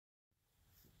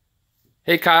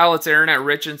Hey Kyle, it's Aaron at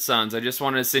Rich & Sons. I just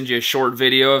wanted to send you a short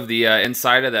video of the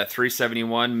inside of that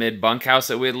 371 mid bunkhouse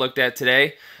that we had looked at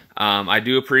today. I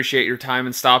do appreciate your time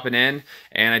and stopping in,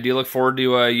 and I do look forward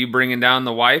to you bringing down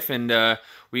the wife, and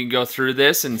we can go through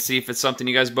this and see if it's something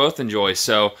you guys both enjoy.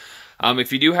 So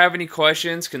if you do have any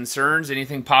questions, concerns,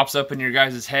 anything pops up in your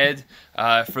guys' head,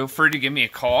 feel free to give me a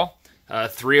call,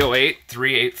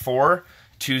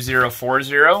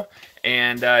 308-384-2040.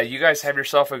 And you guys have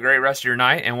yourself a great rest of your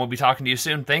night, and we'll be talking to you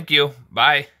soon. Thank you.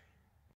 Bye.